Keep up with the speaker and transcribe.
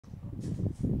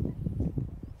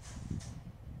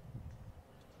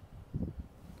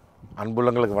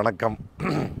அன்புள்ளங்களுக்கு வணக்கம்.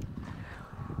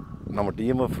 நம்ம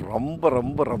டிஎம்எஃப் ரொம்ப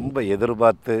ரொம்ப ரொம்ப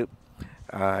எதிர்பார்த்து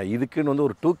இதுக்குன்னு வந்து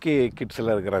ஒரு 2K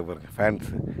கிட்ஸில் இருக்கிறாங்க பாருங்க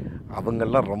ஃபேன்ஸு,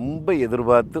 அவங்கெல்லாம் ரொம்ப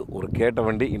எதிர்பார்த்து ஒரு கேட்ட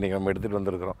வண்டி இன்றைக்கி நம்ம எடுத்துகிட்டு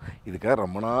வந்திருக்கிறோம். இதுக்காக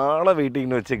ரொம்ப நாளாக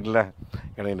வெயிட்டிங்னு வச்சுக்கல.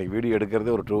 ஏன்னா இன்றைக்கி வீடியோ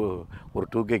எடுக்கிறதே ஒரு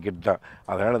 2K கிட் தான்.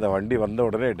 அதனால் இந்த வண்டி வந்த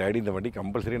உடனே டேடி இந்த வண்டி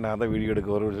கம்பல்சரி நான் தான் வீடியோ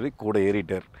எடுக்க வருவேன்னு சொல்லி கூட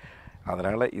ஏறிட்டார்.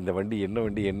 அதனால் இந்த வண்டி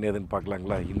என்ன ஏதுன்னு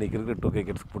பார்க்கலாங்களா. இன்றைக்கி இருக்கிற 2K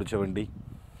கிட்ஸ்க்கு பிடிச்ச வண்டி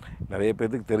நிறைய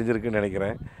பேர்த்துக்கு தெரிஞ்சிருக்குன்னு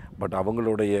நினைக்கிறேன். பட்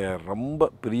அவங்களுடைய ரொம்ப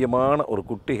பிரியமான ஒரு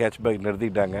குட்டி ஹேட்ச்பேக்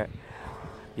நிறுத்திக்கிட்டாங்க.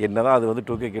 என்ன தான் அது வந்து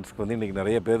 2K கிட்ஸ்க்கு வந்து இன்றைக்கி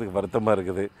நிறைய பேருக்கு வருத்தமாக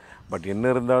இருக்குது. பட் என்ன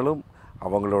இருந்தாலும்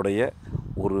அவங்களுடைய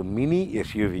ஒரு மினி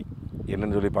எஸ்யூவி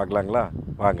என்னன்னு சொல்லி பார்க்கலாங்களா.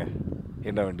 வாங்க,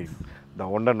 என்ன வண்டி? The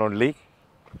one and only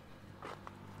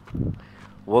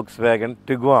Volkswagen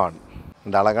Tiguan.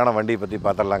 இந்த அழகான வண்டியை பற்றி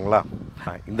பார்த்துடலாங்களா.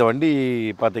 இந்த வண்டி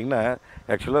பார்த்திங்கன்னா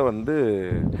ஆக்சுவலாக வந்து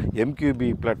MQB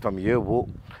பிளாட்ஃபார்ம் ஏஓ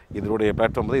இதனுடைய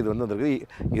பிளாட்ஃபார்ம் தான் இது வந்து வந்துருக்கு.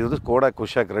 இது வந்து ஸ்கோடா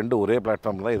குஷாக் ரெண்டு ஒரே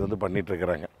பிளாட்ஃபார்ம் தான் இது வந்து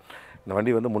பண்ணிகிட்ருக்கிறாங்க. இந்த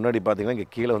வண்டி வந்து முன்னாடி பார்த்திங்கன்னா இங்கே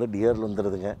கீழே வந்து டிஆரில்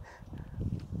வந்துடுதுங்க.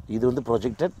 இது வந்து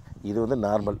ப்ரொஜெக்டட், இது வந்து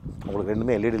நார்மல். உங்களுக்கு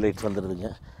ரெண்டுமே LED லைட்ஸ் வந்துடுதுங்க.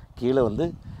 கீழே வந்து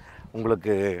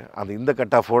உங்களுக்கு அந்த இந்த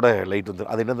கட் ஆஃபோட லைட்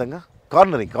வந்துடும். அது என்னதாங்க,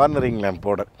 கார்னரிங்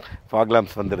லேம்போட ஃபாக்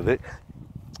லேம்ப்ஸ் வந்துடுது.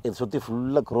 இது சுற்றி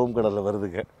ஃபுல்லாக குரோம் கலரில்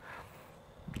வருதுங்க.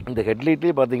 இந்த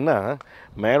ஹெட்லைட்லேயே பார்த்திங்கன்னா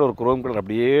மேலே ஒரு குரோம் கலர்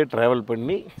அப்படியே ட்ராவல்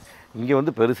பண்ணி இங்கே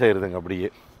வந்து பெருசாகிடுதுங்க. அப்படியே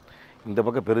இந்த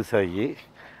பக்கம் பெருசாகி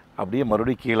அப்படியே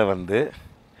மறுபடியும் கீழே வந்து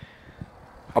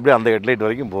அப்படியே அந்த ஹெட்லைட்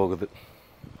வரைக்கும் போகுது.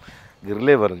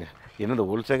 கிரிலே வருங்க. என்னோட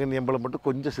Volkswagen எம்பளம் மட்டும்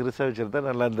கொஞ்சம் சிறுசாக வச்சுருந்தா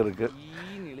நல்லா இருந்திருக்கு.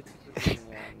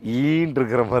 ஈன்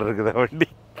இருக்கிற மாதிரி இருக்குதா வண்டி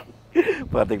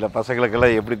பார்த்திங்களா?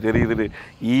 பசங்களுக்கெல்லாம் எப்படி தெரியுதுன்னு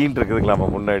ஈன் இருக்குதுங்களாமா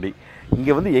முன்னாடி.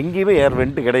 இங்கே வந்து எங்கேயுமே ஏர்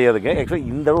வெண்ட்டு கிடையாதுங்க. ஆக்சுவலாக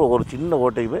இந்த ஒரு சின்ன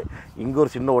ஓட்டையுமே இங்கே ஒரு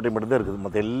சின்ன ஓட்டை மட்டும்தான் இருக்குது.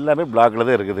 மற்ற எல்லாமே பிளாக்கில்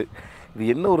தான் இருக்குது. இது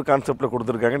என்ன ஒரு கான்செப்டில்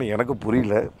கொடுத்துருக்காங்கன்னு எனக்கு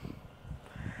புரியல.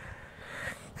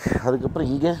 அதுக்கப்புறம்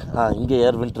இங்கே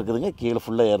ஏர் வெண்ட் இருக்குதுங்க. கீழே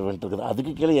ஃபுல்லாக ஏர் வெண்ட் இருக்குது.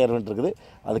 அதுக்கு கீழே ஏர் வெண்ட் இருக்குது.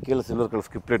 அது கீழே சில்வர் கலர்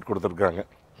ஸ்கிப் லைட் கொடுத்துருக்காங்க.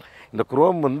 இந்த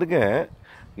குரோம் வந்துங்க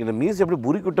இந்த மீஸ் எப்படி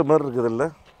முறிக்குட்ட மாதிரி இருக்குதுல்ல,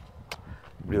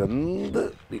 இப்படி வந்து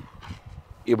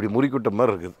இப்படி முறிக்குட்ட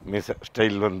மாதிரி இருக்குது மீசை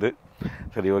ஸ்டைல் வந்து.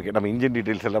 சரி, ஓகே, நம்ம இன்ஜின்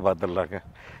டீட்டெயில்ஸ் எல்லாம் பார்த்துடலாங்க.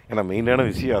 ஏன்னா மெயினான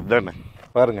விஷயம் அதுதானே.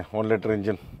 பாருங்கள், 1 லிட்டர்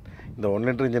இன்ஜின். இந்த 1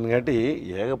 லிட்டர் இன்ஜின்காட்டி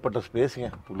ஏகப்பட்ட ஸ்பேஸுங்க.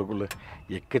 உள்ளுக்குள்ளே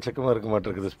எக்கச்சக்கமாக இருக்க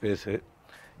மாட்டிருக்குது ஸ்பேஸு.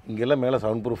 இங்கெல்லாம் மேலே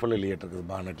சவுண்ட் ப்ரூஃபெல்லாம் இல்லையாட்டிருக்குது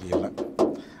பானட்லியெல்லாம்.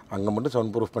 அங்கே மட்டும்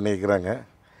சவுண்ட் ப்ரூஃப் பண்ணி வைக்கிறாங்க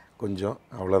கொஞ்சம்,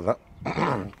 அவ்வளோதான்.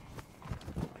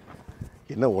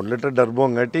 என்ன 1 லிட்டர்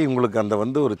டர்போங்காட்டி உங்களுக்கு அந்த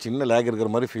வந்து ஒரு சின்ன லேக்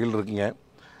இருக்கிற மாதிரி ஃபீல் இருக்குங்க.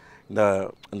 இந்த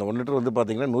 1 லிட்டர் வந்து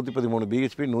பார்த்திங்கன்னா 113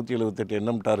 PHP 178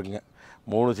 Nm டாருங்க.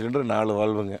 3 cylinder 4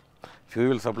 வால்வுங்க.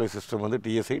 Fuel supply system வந்து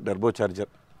TSI டர்போ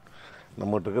சார்ஜர்.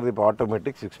 நம்மகிட்ட இருக்கிறது இப்போ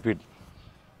ஆட்டோமேட்டிக் 6 ஸ்பீட்.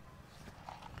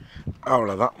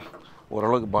 அவ்வளோதான்.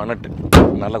 ஓரளவுக்கு பானட்டு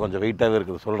நல்லா கொஞ்சம் வெயிட்டாகவே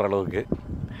இருக்குது சொல்கிற அளவுக்கு.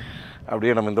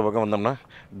 அப்படியே நம்ம இந்த பக்கம் வந்தோம்னா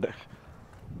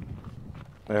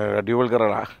டியூவல்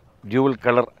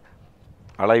கலர்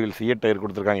அலாய்வில் சிஎட் டயர்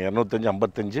கொடுத்துருக்காங்க. 205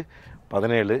 55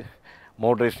 17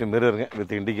 மோட்டரைஸ்டு மிரருங்க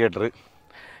வித் இண்டிகேட்டரு.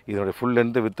 இதனுடைய ஃபுல்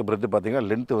லென்த்து வித் பிரெத்து பார்த்திங்கன்னா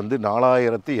லென்த்து வந்து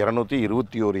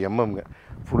 4221 mm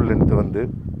ஃபுல் லென்த்து வந்து.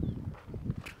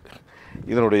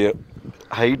 இதனுடைய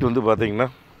ஹைட் வந்து பார்த்திங்கன்னா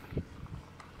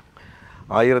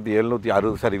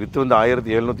 1760 வித்து வந்து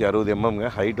 1760 mm,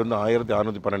 ஹைட் வந்து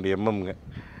 1612 mm.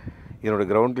 இதனுடைய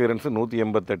ground clearance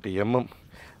 188 mm.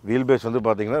 Wheel base வந்து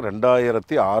பார்த்திங்கன்னா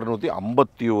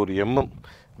 2651 mm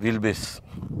வீல் பேஸ்.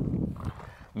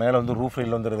 மேலே வந்து ரூஃப்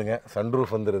ரயில் வந்துடுதுங்க. சன்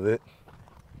ரூஃப் வந்துடுது.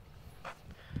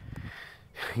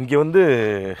 இங்கே வந்து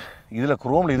இதில்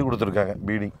குரோமில் இது கொடுத்துருக்காங்க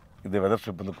பீடிங். இது வெதர்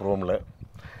ஸ்ட்ரிப் வந்து குரோமில்.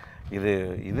 இது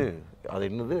அது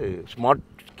என்னது ஸ்மார்ட்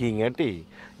கீங்காட்டி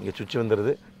இங்கே சுவிட்ச்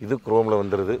வந்துடுது. இது குரோமில்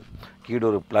வந்துடுது. கீழே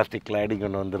ஒரு பிளாஸ்டிக் கிளாடிங்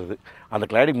ஒன்று வந்துடுது. அந்த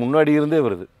கிளாடிங் முன்னாடி இருந்தே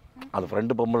வருது. அந்த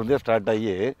ஃப்ரண்ட் பம்பர்லேருந்தே ஸ்டார்ட்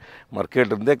ஆகி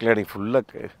மர்க்கெட்லேருந்தே கிளாடிங்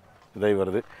ஃபுல்லாக இதாகி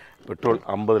வருது. Petrol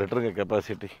 50 லிட்டருங்க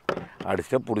capacity.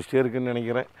 அடிச்சா பிடிச்சிட்டே இருக்குதுன்னு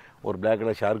நினைக்கிறேன். ஒரு black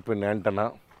colour shark pen antenna,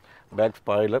 back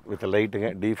spoiler with லைட்டுங்க,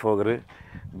 டீஃபோகரு,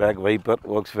 back wiper,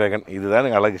 Volkswagen. இதுதான்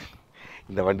எனக்கு அழகு.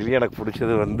 இந்த வண்டிலேயே எனக்கு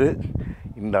பிடிச்சது வந்து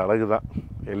இந்த அழகு தான்.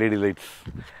 LED லைட்ஸ்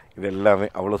இது எல்லாமே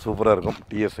அவ்வளோ சூப்பராக இருக்கும்.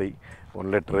 TSI 1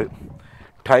 litre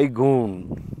tycoon.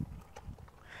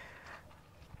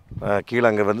 கீழே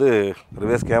அங்கே வந்து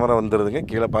ரிவர்ஸ் கேமரா வந்துடுதுங்க.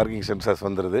 கீழே பார்க்கிங் சென்சார்ஸ்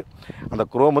வந்துடுது. அந்த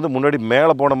குரோம் வந்து முன்னாடி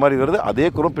மேலே போன மாதிரி வருது. அதே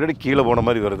குரோம் பின்னாடி கீழே போன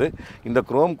மாதிரி வருது. இந்த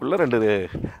குரோம்குள்ளே ரெண்டு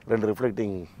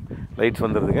ரிஃப்ளெக்டிங் லைட்ஸ்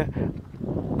வந்துடுதுங்க.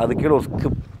 அது கீழே ஒரு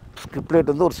ஸ்கிப்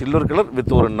லைட் வந்து ஒரு சில்வர் கலர்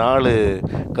வித் ஒரு 4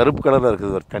 கருப்பு கலரில்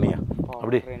இருக்குது ஒரு தனியாக.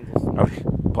 அப்படி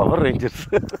பவர் ரேஞ்சர்ஸ்.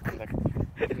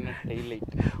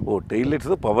 டெயில்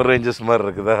லைட்ஸ் தான் பவர் ரேஞ்சர்ஸ் மாதிரி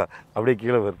இருக்குதா. அப்படியே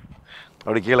கீழே வருது.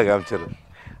 அப்படியே கீழே காமிச்சிரு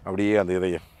அப்படியே அந்த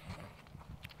இதையை.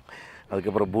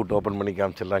 அதுக்கப்புறம் பூட் ஓப்பன் பண்ணி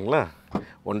காமிச்சிடலாங்களா?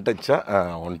 ஒன் டச்சா?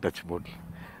 ஒன் டச் பூட்,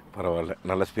 பரவாயில்ல,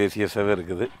 நல்ல ஸ்பேசியஸாகவே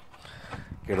இருக்குது.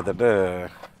 கிட்டத்தட்ட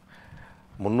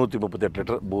 338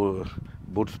 லிட்டர்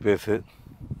பூட் ஸ்பேஸு.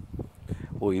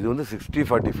 இது வந்து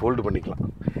 60-40 ஃபோல்டு பண்ணிக்கலாம்.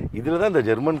 இதில் தான் இந்த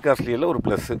ஜெர்மன் காஸ்ட்லியில் ஒரு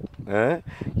ப்ளஸ்ஸு.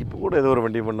 இப்போ கூட ஏதோ ஒரு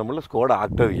வண்டி பண்ணோம்ல, ஸ்கோடா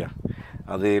ஆக்டவியா,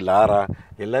 அது லாரா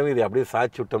எல்லாமே இது அப்படியே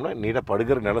சாய்ச்சி விட்டோம்னா நீட்டாக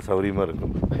படுக்கிற நல்ல சௌகரியமாக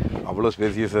இருக்கும். அவ்வளோ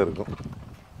ஸ்பேசியஸாக இருக்கும்.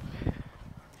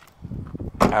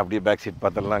 அப்படியே பேக் சீட்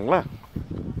பார்த்துடலாங்களா?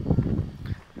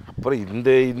 அப்புறம் இந்த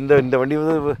இந்த இந்த வண்டி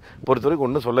வந்து பொறுத்த வரைக்கும்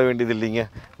ஒன்றும் சொல்ல வேண்டியது இல்லைங்க.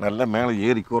 நல்லா மேலே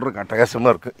ஏறி கூடுறதுக்கு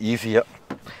அட்டகாசமாக இருக்கும். ஈஸியாக,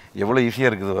 எவ்வளோ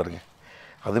ஈஸியாக இருக்குது பாருங்கள்.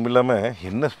 அதுவும் இல்லாமல்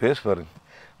என்ன ஸ்பேஸ் பாருங்கள்.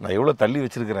 நான் எவ்வளோ தள்ளி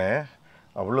வச்சுருக்கிறேன்,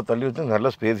 அவ்வளோ தள்ளி வச்சு நல்லா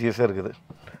ஸ்பேசியஸாக இருக்குது.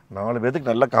 4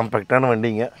 பேர்த்துக்கு நல்லா காம்பேக்டான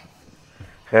வண்டிங்க.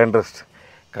 ஹேண்ட் ரெஸ்ட்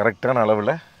கரெக்டான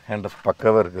அளவில் ஹேண்ட் ரெஸ்ட்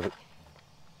பக்காவாக இருக்குது.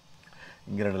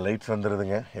 இங்கே 2 லைட்ஸ்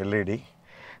வந்துடுதுங்க, எல்இடி.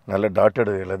 நல்ல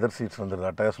டாட்டடு லெதர் சீட்ஸ் வந்துடுது,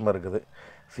 அட்டகாசமாக இருக்குது.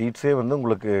 சீட்ஸே வந்து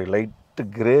உங்களுக்கு லைட்டு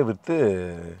கிரே வித்து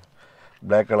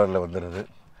பிளாக் கலரில் வந்துடுது.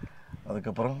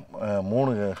 அதுக்கப்புறம்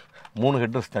 3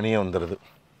 ஹெட்ரஸ் தனியாக வந்துடுது.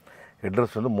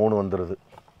 ஹெட்ரஸ் வந்து 3 வந்துடுது.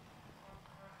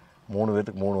 3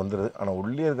 பேர்த்துக்கு 3 வந்துடுது. ஆனால்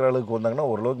உள்ளே இருக்கிற அளவுக்கு வந்தாங்கன்னா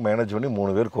ஓரளவுக்கு மேனேஜ் பண்ணி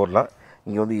 3 பேர் கோரலாம்.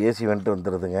 இங்கே வந்து ஏசி வென்ட்டு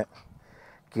வந்துடுதுங்க.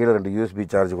 கீழே 2 யூஎஸ்பி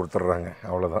சார்ஜ் கொடுத்துட்றாங்க,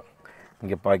 அவ்வளோதான்.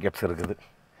 இங்கே பாக்கெட்ஸ் இருக்குது.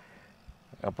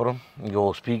 அப்புறம் இங்கே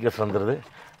ஸ்பீக்கர்ஸ் வந்துடுது.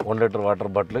 1 லிட்டர்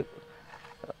வாட்டர் பாட்டிலு.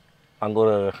 அங்கே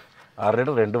ஒரு 6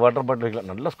 லிட்டர் 2 வாட்டர் பாட்டில் வைக்கலாம்.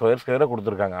 நல்லா ஸ்கொயராக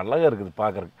கொடுத்துருக்காங்க, அழகாக இருக்குது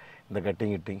பார்க்குறக்கு. இந்த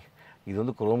கட்டிங் இது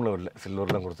வந்து குரோமில் வரல,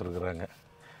 சில்வர்லாம் கொடுத்துருக்குறாங்க.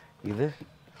 இது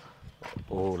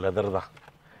லெதர் தான்,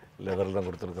 லெதர் தான்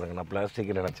கொடுத்துருக்குறாங்க. நான்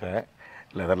பிளாஸ்டிக் நினச்சேன்,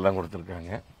 லெதர் தான்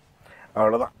கொடுத்துருக்காங்க.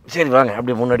 அவ்வளோதான். சரி வாங்க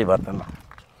அப்படியே முன்னாடி பார்த்தலாம்.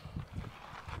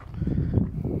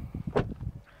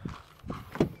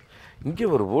 இங்கே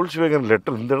ஒரு வோல்க்ஸ்வேகன்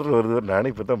லெட்டர் இந்த இடத்துல வருது, நானே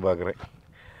இப்போ தான் பார்க்குறேன்.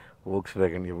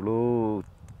 வோல்க்ஸ்வேகன் எவ்வளோ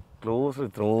க்ளோஸ்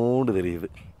த்ரோண்டு தெரியுது.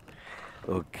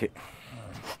 ஓகே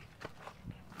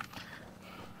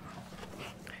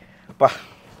பா,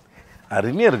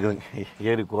 அருமையாக இருக்குதுங்க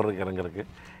ஏறி கூறதுக்கு இறங்குறதுக்கு.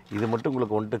 இது மட்டும்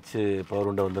உங்களுக்கு 1 டச் பவர்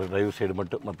விண்டோ வந்துடும், டிரைவர் சைடு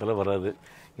மட்டும், மற்றெல்லாம் வராது.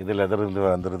 இது லெதர் இருந்து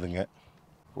வந்துடுதுங்க.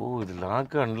 இது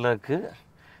லாக்கு அன்லாக்கு,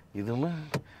 இதுவுமே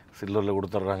சில்வரில்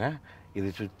கொடுத்துட்றாங்க. இது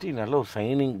சுற்றி நல்ல ஒரு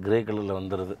ஷைனிங் கிரே கலரில்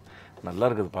வந்துடுது, நல்லா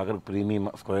இருக்குது பார்க்குறதுக்கு,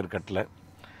 ப்ரீமியமாக ஸ்கொயர் கட்டில்.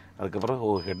 அதுக்கப்புறம்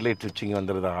ஹெட்லைட் சுவிட்சிங்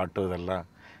வந்துடுது, ஆட்டோ இதெல்லாம்.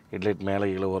 ஹெட்லைட் மேலே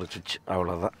கீழே ஒரு சுவிட்ச்,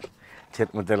 அவ்வளோதான்.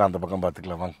 சரி மற்றெல்லாம் அந்த பக்கம்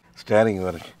பார்த்துக்கலாம் வாங்க. ஸ்டேரிங்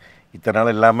வருங்க, இத்தனை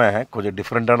நாள் இல்லாமல் கொஞ்சம்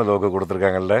டிஃப்ரெண்ட்டான லோகோ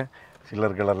கொடுத்துருக்காங்கல்ல,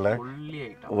 சில்லர் கலரில்.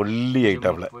 ஒல்லி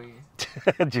ஐட்டாவில்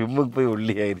ஜிம்முக்கு போய்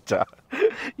ஒல்லி ஆயிடுச்சா?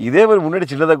 இதே மாதிரி முன்னாடி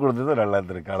சின்னதாக கொடுத்தது நல்லா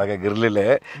இருந்திருக்கு, அழகாக கிரில்லில்.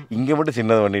 இங்கே மட்டும்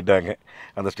சின்னதாக பண்ணிட்டாங்க.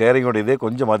 அந்த ஸ்டேரிங்கோட இதே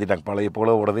கொஞ்சம் மாற்றிட்டாங்க, பழைய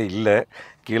போலவோடதே இல்லை.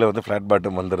 கீழே வந்து ஃப்ளாட்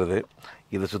பாட்டம் வந்துடுது.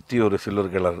 இதை சுற்றி ஒரு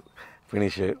சில்வர் கலர்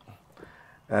ஃபினிஷு.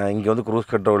 இங்கே வந்து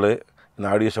க்ரூஸ் கண்ட்ரோலு, இந்த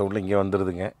ஆடியோ சவுண்டில் இங்கே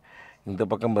வந்துடுதுங்க. இந்த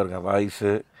பக்கம் பாருங்கள்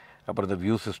வாய்ஸு, அப்புறம் இந்த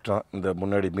வியூ சிஸ்டம், இந்த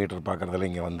முன்னாடி மீட்டர்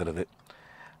பார்க்குறதெல்லாம் இங்கே வந்துடுது.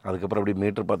 அதுக்கப்புறம் அப்படி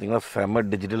மீட்ரு பார்த்திங்கன்னா செம்ம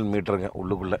டிஜிட்டல் மீட்டருங்க,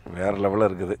 உள்ளுக்குள்ளே வேறு லெவலில்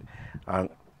இருக்குது.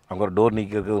 அங்கே ஒரு டோர்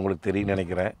நீக்கி இருக்குது, உங்களுக்கு தெரியும்னு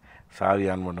நினைக்கிறேன். சாவி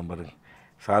ஆன் பண்ண பாருங்க,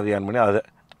 சாவி ஆன் பண்ணி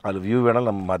அது வியூ வேணாலும்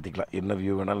நம்ம மாற்றிக்கலாம். என்ன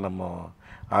வியூ வேணாலும் நம்ம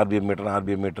ஆர்பிஎம்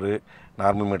மீட்ரு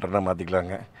நார்மல் மீட்டர்னால்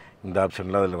மாற்றிக்கலாங்க. இந்த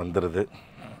ஆப்ஷன்லாம் அதில் வந்துடுது,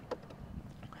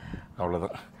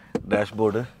 அவ்வளோதான்.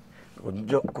 டேஷ்போர்டு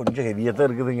கொஞ்சம் ஹெவியாக தான்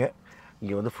இருக்குதுங்க.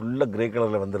 இங்கே வந்து ஃபுல்லாக க்ரே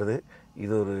கலரில் வந்துடுது.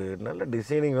 இது ஒரு நல்ல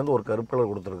டிசைனிங், வந்து ஒரு கருப்பு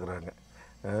கலர் கொடுத்துருக்குறாங்க.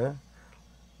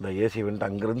 இந்த ஏசி வெண்ட்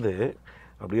அங்கேருந்து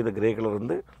அப்படியே இந்த க்ரே கலர்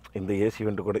வந்து இந்த ஏசி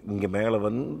வெண்ட்டு கூட இங்கே மேலே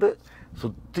வந்து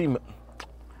சுற்றி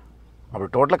அப்படி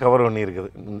டோட்டலாக கவர் பண்ணி இருக்குது.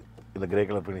 இந்த grey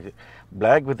colour finish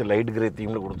black with light grey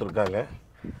தீமில் கொடுத்துருக்காங்க.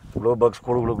 க்ளோ பாக்ஸ்,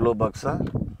 குழு க்ளோ பாக்ஸா?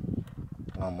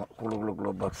 ஆமாம், குழு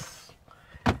க்ளோ பாக்ஸ்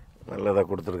நல்லதாக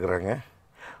கொடுத்துருக்குறாங்க.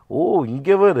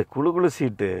 இங்கே வேறு குழு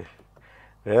சீட்டு,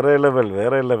 வேறு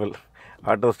level.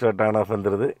 Auto start on off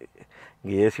வந்துடுது.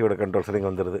 இங்கே ஏசியோட கண்ட்ரோல் செட்டிங்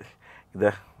வந்துடுது.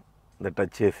 இந்த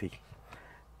டச் ஏசி,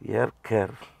 ஏர்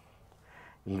கேர்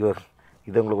இங்கே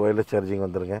இது உங்களுக்கு ஒயர்லெஸ் சார்ஜிங்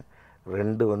வந்துடுங்க.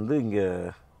 2 வந்து இங்கே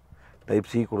டைப்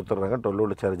சி கொடுத்துட்றாங்க, 12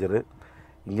 volt charger.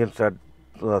 Engine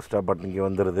stop button இங்கே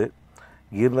வந்துடுது.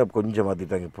 கீர் நாப் கொஞ்சம்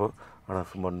மாற்றிட்டாங்க இப்போது, ஆனால்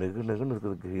சும்மா நெகுன்னு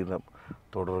இருக்குது. கீர் நாப்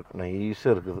தொடர்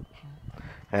நைஸாக இருக்குது.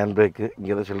 ஹேண்ட் பிரேக்கு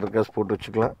இங்கே தான் சில்லர் காசு போட்டு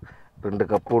வச்சுக்கலாம். 2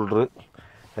 cup holder,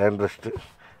 hand rest,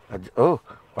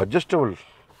 adjustable.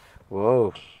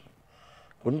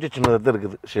 கொஞ்சம் சின்னதாக தான்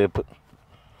இருக்குது ஷேப்பு.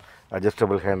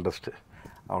 Adjustable hand rest,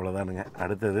 அவ்வளோதானுங்க.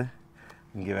 அடுத்தது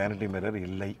இங்கே வேனிட்டி மிரர்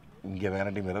இல்லை, இங்கே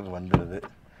வேனிட்டி மிரர் வந்துடுது.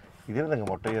 இதே தாங்க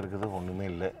மொட்டையாக இருக்குது, ஒன்றுமே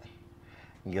இல்லை.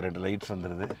 இங்கே 2 லைட்ஸ்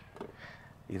வந்துடுது.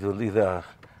 இது வந்து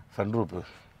சன்ரூப்பு.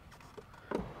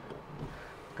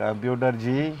 கம்ப்யூட்டர்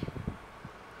ஜி,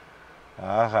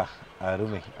 ஆஹா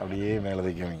அருமை. அப்படியே மேலே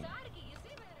வைக்கவங்க.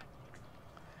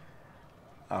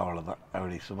 அவ்வளோதான்.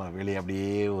 அப்படி சும்மா வெளியே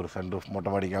அப்படியே ஒரு சன்ரூஃப் மொட்டை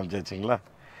மாடி காமிச்சாச்சுங்களா.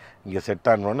 இங்கே செட்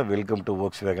ஆனோன்னு வெல்கம் டு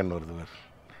வோக்ஸ் வேகன் வருது வேறு.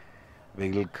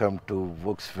 வெல்கம் டு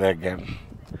வோக்ஸ் வேகன்.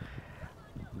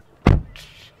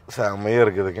 செம்மையாக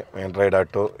இருக்குதுங்க. Android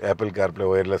auto, apple CarPlay,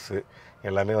 wireless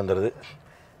எல்லாமே வந்துடுது.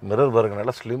 மிரர் பாருங்க,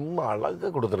 நல்லா ஸ்லிம்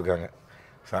அழகாக கொடுத்துருக்காங்க.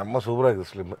 செம்ம சூப்பராக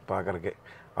இருக்குது ஸ்லிம்மு பார்க்குறக்கே.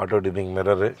 ஆட்டோ டிப்பிங்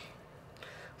மிரரு,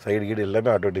 சைடு கீடு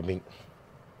எல்லாமே ஆட்டோ டிப்பிங்.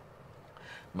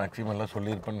 மேக்ஸிமம் எல்லாம்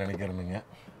சொல்லியிருப்பேன்னு நினைக்கிறேனுங்க.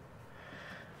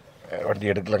 வண்டி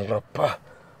எடுக்கலாங்களா? அப்பா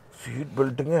சீட்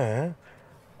பெல்ட்டுங்க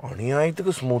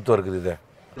அநியாயத்துக்கு ஸ்மூத்தாக இருக்குது.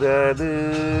 இது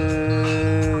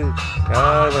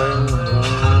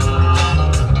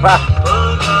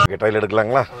டைல்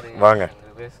எடுக்கலாங்களா? வாங்க.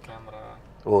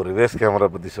 ஓ, ரிவர்ஸ் கேமரா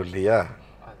பற்றி சொல்லியா?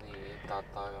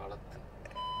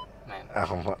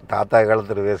 ஆமாம், தாத்தா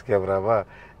காலத்து ரிவர்ஸ் கேமராவா?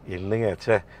 என்னங்க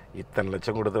சே, இத்தனை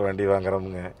லட்சம் கொடுத்து வண்டி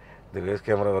வாங்குறோமுங்க. இந்த ரிவர்ஸ்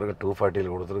கேமரா வரைக்கும் 240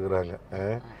 கொடுத்துருக்குறாங்க.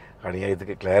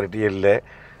 அநியாயத்துக்கு கிளாரிட்டியே இல்லை.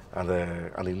 அந்த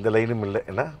அந்த இந்த லைனும் இல்லை,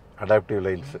 ஏன்னா அடாப்டிவ்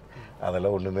லைன்ஸு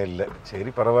அதெல்லாம் ஒன்றுமே இல்லை.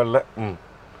 சரி பரவாயில்ல.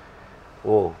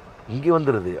 ஓ, இங்கே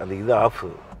வந்துடுது அந்த இது off,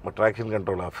 traction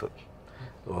control off.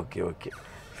 Okay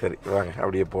சரி வாங்க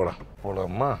அப்படியே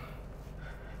போகலாமா.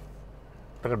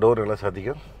 டோர் எல்லாம்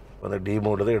சாத்திக்கும். வந்து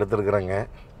டிமோடு தான் எடுத்துருக்குறாங்க.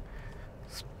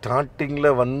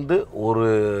 ஸ்டார்டிங்கில் வந்து ஒரு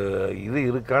இது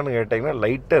இருக்கான்னு கேட்டிங்கன்னா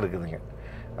லைட்டாக இருக்குதுங்க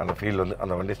அந்த ஃபீல். வந்து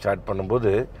அந்த வண்டி ஸ்டார்ட்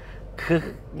பண்ணும்போது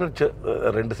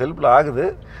 2 செல்ஃபில் ஆகுது,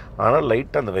 ஆனால்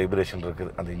லைட்டாக அந்த வைப்ரேஷன்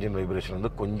இருக்குது. அந்த இன்ஜின் வைப்ரேஷன்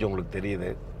வந்து கொஞ்சம் உங்களுக்கு தெரியுது.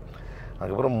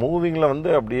 அதுக்கப்புறம் மூவிங்கில் வந்து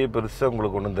அப்படியே பெருசாக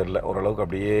உங்களுக்கு ஒன்றும் தெரில, ஓரளவுக்கு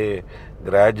அப்படியே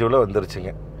கிராஜுவலாக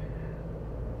வந்துருச்சுங்க.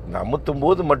 இந்த அமுத்தும்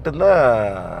போது மட்டும்தான்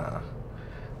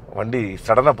வண்டி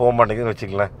சடனாக போக மாட்டேங்குதுன்னு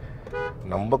வச்சுங்களேன்.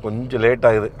 நம்ம கொஞ்சம் லேட்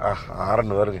ஆகுது.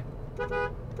 ஆரன் வருங்க,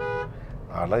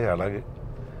 அழகு.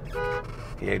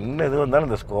 என்ன இது வந்தாலும்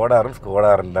இந்த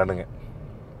ஸ்கோடாரன் தானுங்க.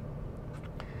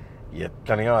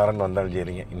 எத்தனையோ ஆரன் வந்தாலும்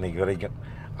சரிங்க இன்றைக்கி வரைக்கும்.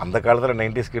 அந்த காலத்தில்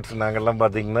 90s கிட்ஸ் நாங்கள்லாம்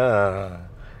பார்த்திங்கன்னா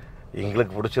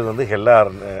எங்களுக்கு பிடிச்சது வந்து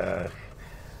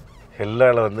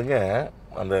ஹெல்லாவில் வந்துங்க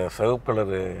அந்த சிவப்பு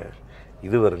கலரு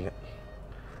இது வருங்க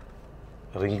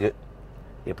ரிங்கு.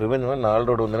 எப்போயுமே இந்த மாதிரி 4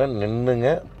 ரோடு வந்தோன்னா நின்றுங்க,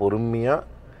 பொறுமையாக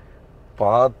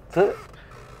பார்த்து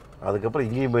அதுக்கப்புறம்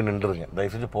இங்கேயும் போய் நின்றுருங்க.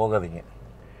 தயவு செஞ்சு போகாதீங்க.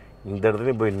 இந்த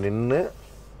இடத்துலையும் போய் நின்று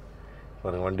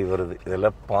ஒரு வண்டி வருது,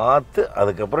 இதெல்லாம் பார்த்து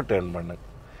அதுக்கப்புறம் டேர்ன் பண்ணுங்க.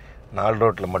 4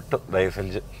 ரோட்டில் மட்டும் தயவு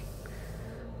செஞ்சு.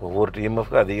 ஒவ்வொரு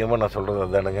டிஎம்எஃப்க்கு அதிகமாக நான் சொல்கிறது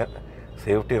அதுதானுங்க,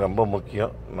 சேஃப்டி ரொம்ப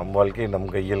முக்கியம். நம்ம வாழ்க்கை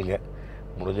நம்ம கையிலுங்க.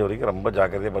 முடிஞ்ச வரைக்கும் ரொம்ப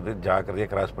ஜாக்கிரதையாக பார்த்து ஜாக்கிரதையாக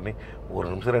கிராஸ் பண்ணி, 1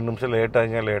 நிமிஷம் 2 நிமிஷம்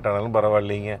லேட்டானாலும்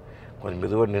பரவாயில்லைங்க, கொஞ்சம்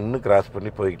மெதுவாக நின்று கிராஸ்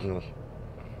பண்ணி போய்க்குங்க.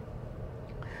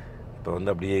 இப்போ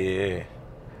வந்து அப்படியே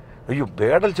ஐயோ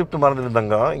பேடல் ஷிஃப்ட்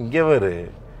மறந்துருந்தாங்க இங்கே வேறு,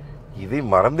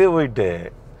 இதையும் மறந்தே போயிட்டு.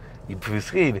 இப்போ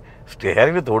விஸ்கி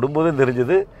ஸ்டேரிங்கில் தொடும்போதும்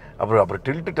தெரிஞ்சது. அப்புறம்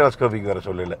டில்ட்டு டெலஸ்கோபிக் வேறு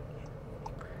சொல்லலை,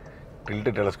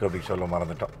 டில்ட்டு டெலஸ்கோபிக் சொல்ல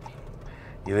மறந்துட்டோம்.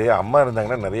 இதே அம்மா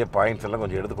இருந்தாங்கன்னா நிறைய பாயிண்ட்ஸ் எல்லாம்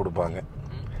கொஞ்சம் எடுத்து கொடுப்பாங்க.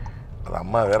 அது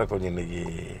அம்மா வேறு கொஞ்சம் இன்றைக்கி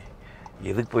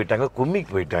எதுக்கு போயிட்டாங்க,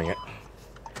 கும்மிக்கு போயிட்டாங்க.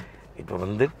 இப்போ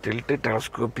வந்து டில்ட்டு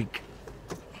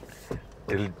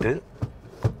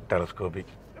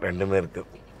டெலஸ்கோபிக் ரெண்டுமே இருக்குது.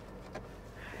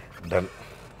 டன்.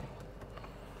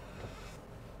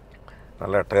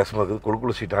 நல்லா அட்டகாசமாக இருக்குது.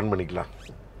 குழுக்குழு சீட் ஆன் பண்ணிக்கலாம்.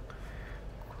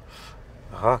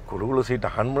 குழுக்குழு சீட்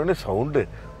ஆன் பண்ணி சவுண்டு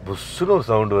புஷ்ஷுன்னு ஒரு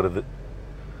சவுண்டு வருது.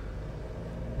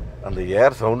 அந்த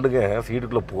ஏர் சவுண்டுங்க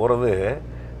சீட்டுக்குள்ளே போகிறது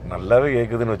நல்லாவே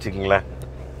கேட்குதுன்னு வச்சுக்கிங்களேன்.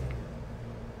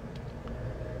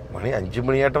 மணி 5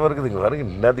 மணியாட்டமாக இருக்குதுங்க பாருங்க.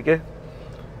 இன்னத்துக்கே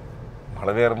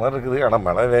மழை பெய்கிற மாதிரி இருக்குது, ஆனால்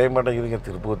மழை பெய்ய மாட்டேங்குதுங்க.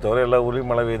 திருப்பூர் தவிர எல்லா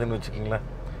ஊர்லேயும் மழை பெய்யுதுன்னு வச்சுக்கிங்களேன்.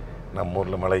 நம்ம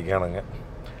ஊரில் மழை காணுங்க.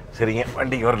 சரிங்க,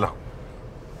 வண்டிக்கு வரலாம்.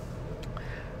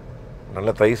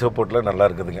 நல்லா தை சப்போர்ட்டில் நல்லா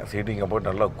இருக்குதுங்க. சீட்டிங் அப்போட்டு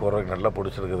நல்லா உட்கார நல்லா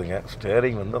பிடிச்சிருக்குதுங்க.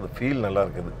 ஸ்டேரிங் வந்து அந்த ஃபீல் நல்லா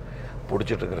இருக்குது,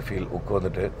 பிடிச்சிட்ருக்கிற ஃபீல்.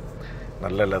 உட்காந்துட்டு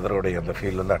நல்ல லெதரோடைய அந்த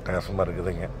ஃபீல் வந்து அட்டகாசமாக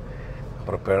இருக்குதுங்க.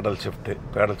 அப்புறம் பேடல்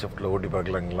ஷிஃப்ட்டில் ஓட்டி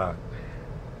பார்க்கலாங்களா?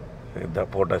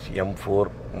 இதான் போட்டாச்சு. M4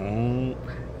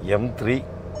 M3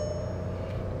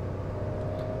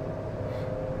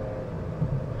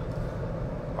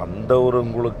 அந்த ஒரு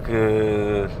உங்களுக்கு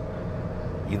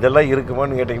இதெல்லாம்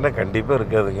இருக்குமான்னு கேட்டிங்கன்னா கண்டிப்பாக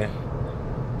இருக்காதுங்க.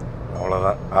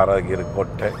 அவ்வளோதான். ஆரோக்கிய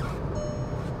கோட்டை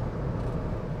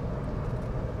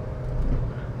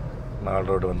 4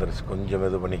 ரோடு வந்துருச்சு. கொஞ்சம்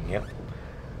இது பண்ணிக்கங்க.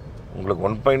 உங்களுக்கு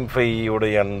 1.5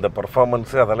 உடைய அந்த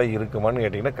பர்ஃபார்மன்ஸு அதெல்லாம் இருக்குமான்னு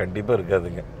கேட்டிங்கன்னா கண்டிப்பாக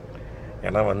இருக்காதுங்க.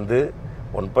 ஏன்னா வந்து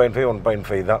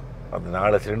 1.5 தான். அது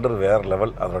 4 சிலிண்டர் வேறு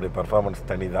லெவல், அதனுடைய பர்ஃபார்மன்ஸ்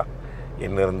தனி தான்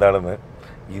என்ன இருந்தாலுமே.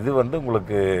 இது வந்து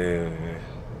உங்களுக்கு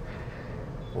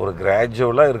ஒரு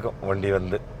கிராஜுவலாக இருக்கும் வண்டி.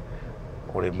 வந்து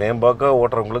உங்களுடைய மேம்பாக்காக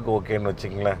ஓட்டுறவங்களுக்கு ஓகேன்னு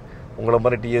வச்சுங்களேன். உங்களை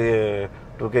மாதிரி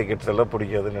 2K கிட்ஸ் எல்லாம்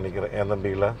பிடிக்காதுன்னு நினைக்கிறேன். ஏன்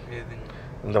தம்பிங்களா?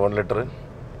 இந்த 1 லிட்டரு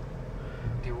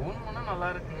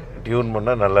டியூன்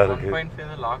பண்ணால் நல்லா இருக்குது.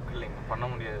 1.5 லாக் இல்லைங்க, பண்ண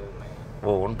முடியாது.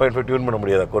 ஓ 1.5 டியூன் பண்ண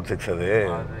முடியாதா கோட் 6? அது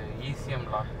ECM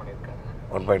லாக் பண்ணியிருக்காங்க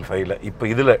 1.5ல. இப்போ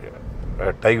இதில்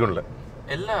டைகுனில்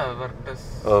எல்லா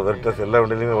வெர்டஸ் எல்லா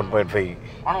வண்டியிலையுமே 1.5.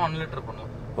 ஆனால் 1 லிட்டர் பண்ணும்.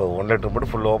 ஓ 1 லிட்டர்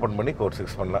மட்டும் ஃபுல் ஓப்பன் பண்ணி கோட்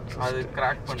 6 பண்ணலாம். அது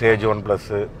கிராக் ஸ்டேஜ்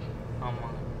 1+.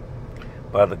 ஆமாங்க,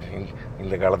 பார்த்துக்க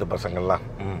இந்த காலத்து பசங்கள்லாம்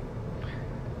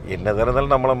என்ன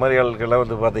இருந்தாலும் நம்மளை மாதிரி ஆளுக்கெல்லாம்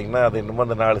வந்து பார்த்திங்கன்னா அது இன்னமும்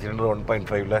அந்த 4 சிலிண்டர்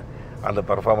 1.5ல அந்த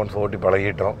பர்ஃபார்மன்ஸ் ஓட்டி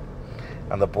பழகிட்டோம்.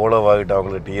 அந்த போலோ வாங்கிட்டு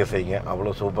அவங்களுக்கு டிஎஸ்ஐங்க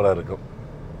அவ்வளோ சூப்பராக இருக்கும்.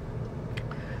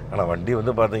 ஆனால் வண்டி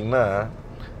வந்து பார்த்திங்கன்னா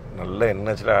நல்லா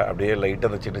என்ஹெச்சில் அப்படியே லைட்டாக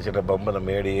அந்த சின்ன சின்ன பம்பு அந்த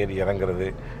மேடு ஏறி இறங்குறது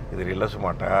இது எல்லாம்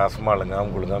சும்மா டாஸ்மாக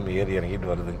அழுங்காமல் குழுங்காமல் ஏறி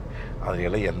இறங்கிட்டு வருது.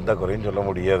 அதுக்கெல்லாம் எந்த குறையும் சொல்ல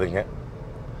முடியாதுங்க.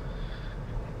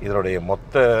 இதனுடைய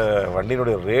மொத்த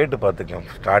வண்டியினுடைய ரேட்டு பார்த்துக்கலாம்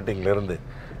ஸ்டார்டிங்லேருந்து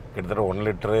கிட்டத்தட்ட 1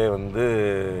 லிட்டரே வந்து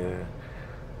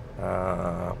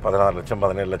 16 லட்சம்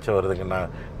 17 லட்சம் வருதுங்க.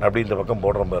 நான் அப்படி இந்த பக்கம்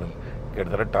போடுறேன் பாருங்க.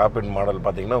 கிட்டத்தட்ட டாப் எண்ட் மாடல்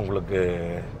பார்த்திங்கன்னா உங்களுக்கு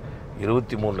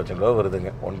 23 லட்சம் ரூபா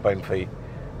வருதுங்க. 1.5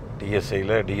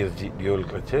 டிஎஸ்ஐயில் டிஎஸ்ஜி டியூவல்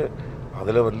கிளச்சு.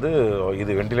 அதில் வந்து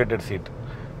இது வெண்டிலேட்டட் சீட்.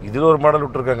 இதில் ஒரு மாடல்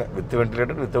விட்ருக்காங்க வித்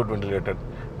வெண்டிலேட்டட் வித்தவுட் வெண்டிலேட்டட்.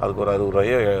 அதுக்கு ஒரு 60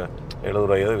 ரூபாயோ 70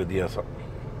 ரூபாயோ வித்தியாசம்.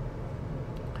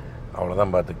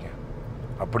 அவ்வளோதான் பார்த்துக்கேன்.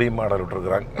 அப்படியும் மாடல்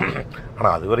விட்ருக்குறாங்க.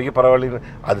 ஆனால் அது வரைக்கும் பரவாயில்ல.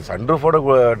 அது சன்ரூஃபோட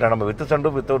நம்ம வித்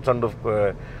சன்ரூஃப் வித்தவுட் சன்ரூஃப்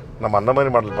நம்ம அந்த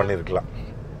மாதிரி மாடல் பண்ணியிருக்கலாம்.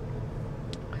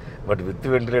 But with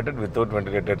ventilated without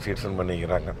ventilated சீட்ஸ்ன்னு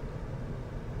பண்ணிக்கிறாங்க.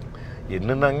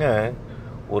 என்னன்னாங்க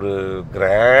ஒரு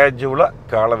கிராஜுவலாக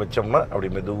காலை வச்சோம்னா அப்படி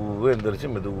மெதுவாக எழுந்திரிச்சு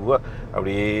மெதுவாக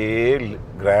அப்படியே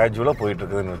கிராஜுவலாக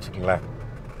போயிட்டுருக்குதுன்னு வச்சுக்கோங்களேன்.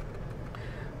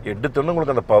 எடுத்தோன்னே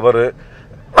உங்களுக்கு அந்த பவரு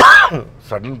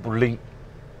சடன் புல்லிங்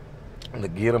இந்த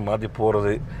கீரை மாற்றி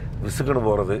போகிறது விசுக்குன்னு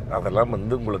போகிறது அதெல்லாம்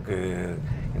வந்து உங்களுக்கு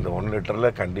இந்த 1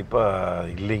 லிட்டரில்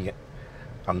கண்டிப்பாக இல்லைங்க.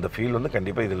 அந்த ஃபீல் வந்து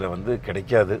கண்டிப்பாக இதில் வந்து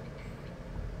கிடைக்காது.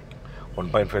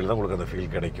 1.5 தான் உங்களுக்கு அந்த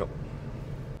ஃபீல் கிடைக்கும்.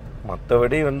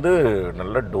 மற்றபடி வந்து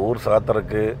நல்ல டோர்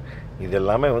சாத்துறதுக்கு இது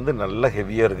எல்லாமே வந்து நல்ல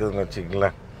ஹெவியாக இருக்குதுன்னு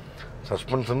வச்சுக்கங்களேன்.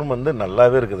 சஸ்பென்ஷனும் வந்து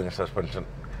நல்லாவே இருக்குதுங்க. சஸ்பென்ஷன்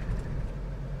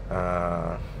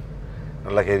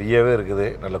நல்லா ஹெவியாகவே இருக்குது.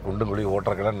 நல்ல குண்டு குழி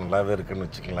ஓட்டுறக்கெல்லாம் நல்லாவே இருக்குதுன்னு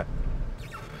வச்சுக்கங்களேன்.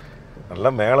 நல்லா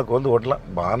மேலே வந்து ஓட்டலாம்.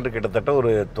 பாண்டு கிட்டத்தட்ட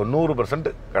ஒரு 90%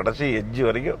 கடைசி எட்ஜ்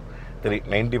வரைக்கும் தெரியும்.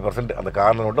 90% அந்த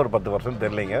கார்னர் மட்டும் ஒரு 10%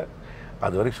 தெரியலைங்க.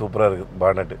 அது வரைக்கும் சூப்பராக இருக்குது.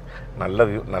 பானட்டு நல்ல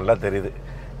வியூ நல்லா தெரியுது.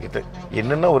 இது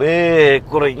என்னென்னா ஒரே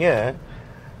குறைங்க,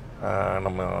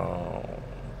 நம்ம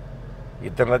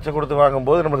இத்தனை லட்சம் கொடுத்து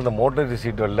வாங்கும்போது நமக்கு இந்த மோட்டர்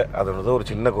சீட் வரல. அதோட தான் ஒரு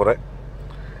சின்ன குறை.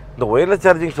 இந்த ஒயர்லெஸ்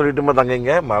சார்ஜிங் சொல்லிட்டோமா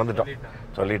தங்கங்க? மறந்துட்டோம்.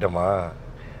 சொல்லிட்டோமா?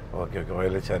 ஓகே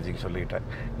ஒயர்லெஸ் சார்ஜிங் சொல்லிட்டேன்.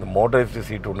 இந்த மோட்டரைஸ்டு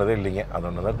சீட் ஒன்றதே இல்லைங்க. அது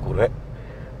ஒன்று தான் குறை.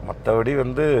 மற்றபடி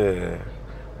வந்து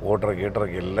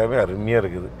ஓட்டுறக்கு எல்லாமே அருமையாக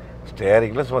இருக்குது.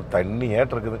 ஸ்டேரிங்கில் சும்மா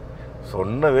தண்ணியாட்டு இருக்குது.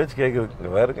 சொன்ன வேச்சு கேட்குது.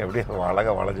 இங்கே வேறுங்க எப்படி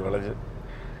அழகாக வளைஞ்சு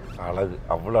அழகு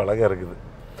அவ்வளோ அழகாக இருக்குது.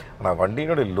 ஆனால்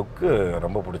வண்டியினுடைய லுக்கு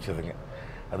ரொம்ப பிடிச்சதுங்க.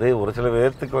 அதே ஒரு சில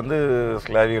பேர்த்துக்கு வந்து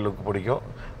ஸ்லாவிய லுக் பிடிக்கும்.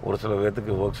 ஒரு சில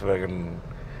பேர்த்துக்கு வோக்ஸ் வேகன்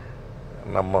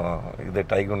நம்ம இது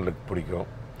டைகன் லுக் பிடிக்கும்.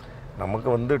 நமக்கு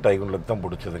வந்து டைகன் லுக் தான்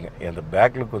பிடிச்சதுங்க. அந்த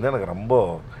பேக் லுக் வந்து எனக்கு ரொம்ப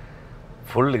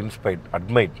ஃபுல் இன்ஸ்பைர்ட்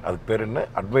அட்மைட். அதுக்கு பேர் என்ன?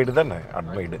 அட்மைடு தானே?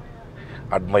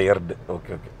 அட்மையர்டு.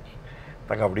 ஓகே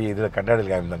தாங்க. அப்படியே இதில்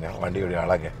கண்ணாடியில் காமிந்தாங்க வண்டியோடைய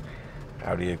அழகை.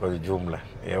 அப்படியே கொஞ்சம் ஜூமில்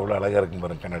எவ்வளோ அழகாக இருக்குன்னு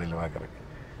பாருங்க கண்ணாடியில் பார்க்குறக்கு.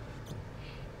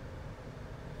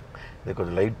 இது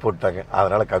கொஞ்சம் லைட் போட்டாங்க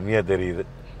அதனால் கம்மியாக தெரியுது.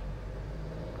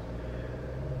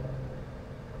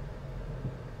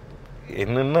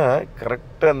 என்னென்னா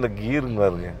கரெக்டாக அந்த கீருங்க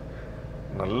பாருங்க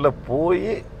நல்லா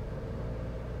போய்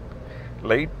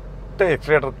லைட்டாக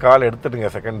எக்ஸலேட்டர் கால்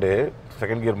எடுத்துட்டுங்க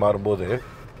செகண்ட் கியர் மாறும்போது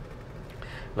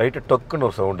லைட்டாக டொக்குன்னு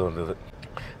ஒரு சவுண்டு வந்தது.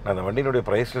 நான் அந்த வண்டியினுடைய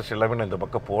ப்ரைஸ் லிஸ்ட் எல்லாமே நான் இந்த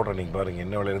பக்கம் போடுறேன். நீங்கள் பாருங்கள்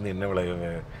என்ன விலையிலேருந்து என்ன விலை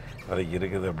வரைக்கும்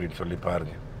இருக்குது அப்படின்னு சொல்லி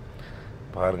பாருங்கள்.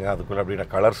 அதுக்குள்ளே அப்படி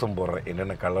நான் கலர்ஸும் போடுறேன்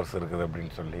என்னென்ன கலர்ஸ் இருக்குது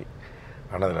அப்படின்னு சொல்லி.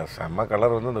 ஆனால் அதில் செம்ம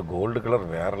கலர் வந்து இந்த கோல்டு கலர்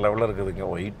வேறு லெவலில் இருக்குதுங்க.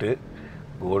 ஒயிட்டு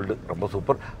கோல்டு ரொம்ப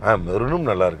சூப்பர். மெரூனும்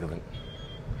நல்லா இருக்குதுங்க.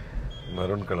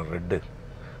 மெரூன் கலர் ரெட்டு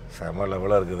செம்ம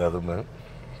லெவலாக இருக்குது. அதுவுமே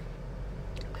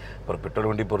அப்புறம் பெட்ரோல்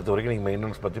வண்டி பொறுத்த வரைக்கும் நீங்கள்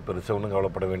மெயின்டெனன்ஸ் பற்றி பெருசாக ஒன்றும்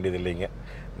கவலைப்பட வேண்டியது இல்லைங்க.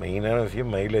 மெயினான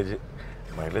விஷயம்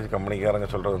மைலேஜ் கம்பெனிக்காரங்க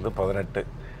சொல்கிறது வந்து 18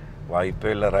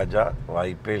 வாய்ப்பே இல்லை ராஜா,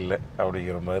 வாய்ப்பே இல்லை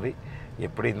அப்படிங்கிற மாதிரி.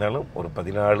 எப்படி இருந்தாலும் ஒரு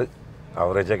 14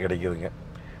 ஆவரேஜாக கிடைக்குதுங்க.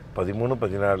 13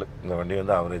 14 இந்த வண்டி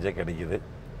வந்து ஆவரேஜாக கிடைக்கிது.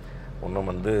 இன்னும்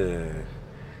வந்து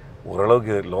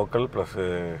ஓரளவுக்கு லோக்கல் ப்ளஸ்ஸு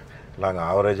நாங்கள்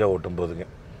ஆவரேஜாக ஓட்டும் போதுங்க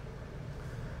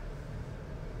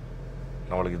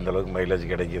நம்மளுக்கு இந்தளவுக்கு மைலேஜ்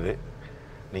கிடைக்கிது.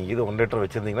 நீங்கள் இது 1 லிட்டர்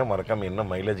வச்சுருந்தீங்கன்னா மறக்காமல் என்ன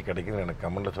மைலேஜ் கிடைக்குதுன்னு எனக்கு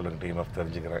கமெண்ட்டில் சொல்லுங்கள். டீம் ஆஃப்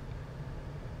தெரிஞ்சுக்கிறேன்.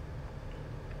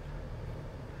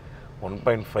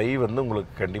 1.5 வந்து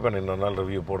உங்களுக்கு கண்டிப்பாக நான் இன்னொரு நாள்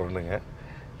ரிவ்யூ போடுறேனுங்க.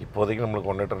 இப்போதைக்கு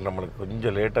நம்மளுக்கு 1 லிட்டர் நம்மளுக்கு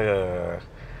கொஞ்சம் லேட்டாக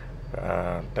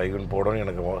டைகன் போடணும்.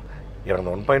 எனக்கு எனக்கு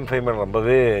அந்த 1.5 மேலே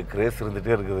ரொம்பவே கிரேஸ்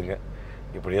இருந்துகிட்டே இருக்குதுங்க.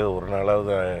 இப்படியாவது ஒரு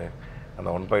நாளாவது அந்த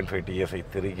 1.5 டிஎஸ்ஐ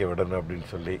தெறிக்க விடணும் அப்படின்னு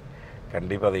சொல்லி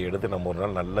கண்டிப்பாக அதை எடுத்து நம்ம ஒரு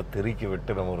நாள் நல்லா தெறிக்க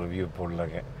விட்டு நம்ம ஒரு ரிவ்யூ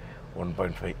போடலாங்க.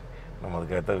 1.5 நம்ம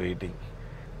அதுக்கேற்ற வெயிட்டிங்.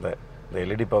 இந்த இந்த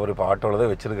எல்இடி பவர் இப்போ ஆட்டோவில்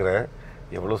தான் வச்சுருக்கிறேன்.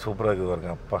 எவ்வளோ சூப்பராக இருக்குது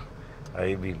பாருங்க. அப்பா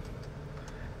ஐபீம்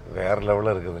வேறு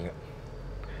லெவலில் இருக்குதுங்க.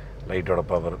 லைட்டோட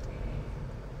பவர்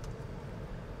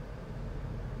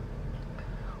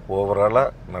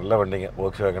ஓவராலாக நல்ல வண்டிங்க.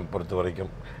 Volkswagen பொறுத்த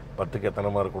வரைக்கும் 10க்கு எத்தனை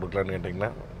மார்க் கொடுக்கலான்னு கேட்டிங்கன்னா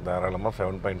தாராளமாக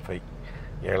 7.5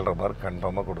 7.5 மார்க்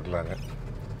கன்ஃபார்மாக கொடுக்கலாங்க.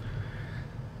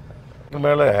 இதுக்கு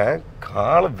மேலே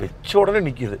காலை வச்ச உடனே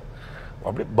நிற்கிது.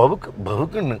 அப்படி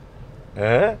பவுக்குன்னு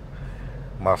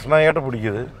மசனாயாட்ட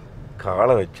பிடிக்குது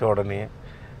காலை வச்ச உடனே.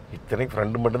 இத்தனைக்கு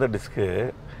ஃப்ரெண்டு மட்டும்தான் டிஸ்க்கு,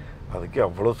 அதுக்கு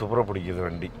அவ்வளோ சூப்பராக பிடிக்குது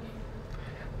வண்டி.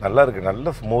 நல்லா இருக்குது,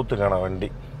 நல்ல ஸ்மூத்துக்கான வண்டி.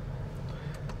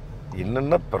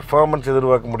 என்னென்ன பெர்ஃபார்மன்ஸ்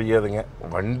எதிர்பார்க்க முடியாதுங்க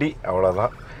வண்டி,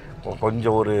 அவ்வளோதான்.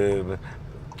 கொஞ்சம்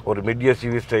ஒரு மிட்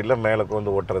எஸ்யூவி ஸ்டைலில் மேலே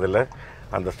வந்து ஓட்டுறதில்ல,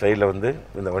 அந்த ஸ்டைலில் வந்து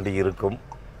இந்த வண்டி இருக்கும்.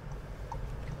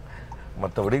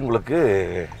 மற்றபடி உங்களுக்கு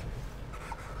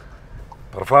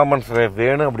பெர்ஃபார்மன்ஸ்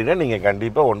வேணும் அப்படின்னா நீங்கள்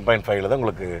கண்டிப்பாக 1.5 தான்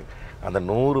உங்களுக்கு அந்த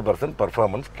 100%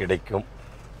 பெர்ஃபார்மன்ஸ் கிடைக்கும்.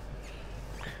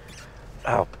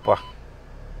 அப்பா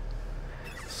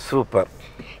சூப்பர்.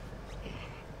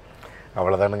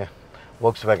 அவ்வளோதானுங்க.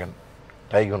 Volkswagen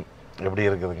டைகூன் எப்படி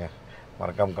இருக்குதுங்க?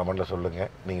 மறக்காமல் கமெண்ட்டில்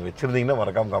சொல்லுங்கள். நீங்கள் வச்சுருந்தீங்கன்னா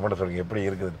மறக்காமல் கமெண்ட்டில் சொல்லுங்கள் எப்படி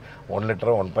இருக்குது. 1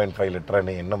 லிட்டரா 1.5 லிட்டரா,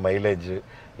 நீங்கள் என்ன மைலேஜ்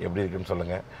எப்படி இருக்குதுன்னு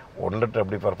சொல்லுங்கள். 1 லிட்டர்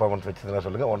எப்படி பர்ஃபார்மன்ஸ் வச்சுருந்தா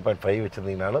சொல்லுங்கள். 1.5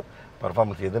 வச்சுருந்தீங்கனாலும்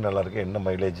பர்ஃபார்மன்ஸ் எது நல்லாயிருக்கு, என்ன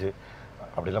மைலேஜ்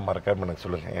அப்படிலாம் மறக்காமல் எனக்கு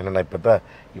சொல்லுங்கள். ஏன்னா நான் இப்போ தான்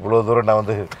இவ்வளோ தூரம் நான்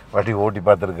வந்து வண்டி ஓட்டி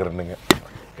பார்த்துருக்குறேனுங்க.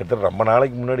 கிட்டத்தட்ட ரொம்ப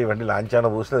நாளைக்கு முன்னாடி வண்டி லான்ச் ஆன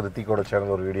புதுசில் ரித்திக்கோட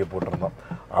சேனல் ஒரு வீடியோ போட்டிருந்தோம்.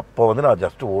 அப்போ வந்து நான்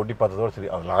ஜஸ்ட்டு ஓட்டி பார்த்ததோடு சரி.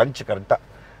 அது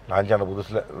லான்ச் ஆன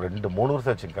புதுசில் 2-3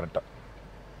 வருஷம் ஆச்சுங்க கரெக்டாக.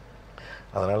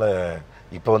 அதனால்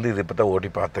இப்போ வந்து இது இப்போ தான் ஓட்டி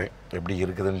பார்த்தேன் எப்படி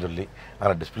இருக்குதுன்னு சொல்லி.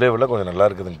 ஆனால் டிஸ்பிளேவில் கொஞ்சம் நல்லா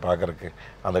இருக்குதுங்க பார்க்குறக்கு.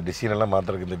 அந்த டிசைனெல்லாம்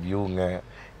மாற்றுறதுக்கு இந்த வியூங்க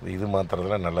இது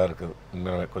மாற்றுறதுலாம் நல்லா இருக்குது.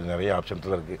 இன்னும் கொஞ்சம் நிறைய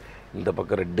ஆப்ஷன்ஸ்லாம் இருக்குது. இந்த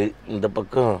பக்கம் ரெட்டு, இந்த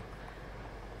பக்கம்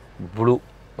ப்ளூ,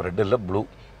 ரெட்டு இல்லை ப்ளூ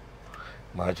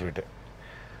மாற்றி விட்டேன்.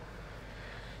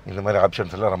 இந்த மாதிரி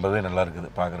ஆப்ஷன்ஸ் எல்லாம் ரொம்பவே நல்லா இருக்குது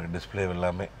பார்க்குறக்கு. டிஸ்பிளே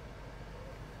எல்லாமே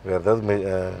வேறு ஏதாவது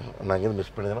நான் எங்கேயும்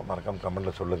மிஸ் பண்ணியிருந்தேன்னா மறக்காமல்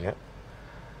கமெண்ட்டில் சொல்லுங்கள்.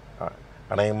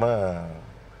 அநேகமாக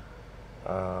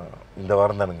இந்த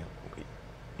வாரம் தானுங்க,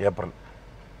 ஏப்ரல்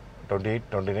 28,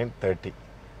 29, 30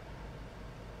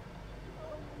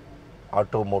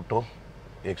 ஆட்டோமோட்டோ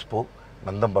எக்ஸ்போ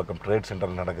நந்தம்பாக்கம் ட்ரேட்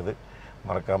சென்டரில் நடக்குது.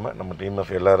 மறக்காமல் நம்ம டீம்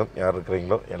ஆஃப் எல்லோரும் யார்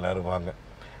இருக்கிறீங்களோ எல்லோரும் வாங்க.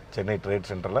 சென்னை ட்ரேட்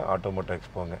சென்டரில் ஆட்டோமோட்டோ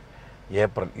எக்ஸ்போங்க.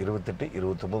 ஏப்ரல் 28,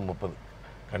 29, 30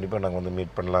 கண்டிப்பாக நாங்கள் வந்து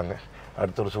மீட் பண்ணலாங்க.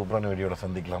 அடுத்த ஒரு சூப்பரான வீடியோவில்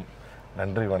சந்திக்கலாம்.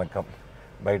 நன்றி, வணக்கம்.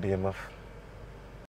 By TMF.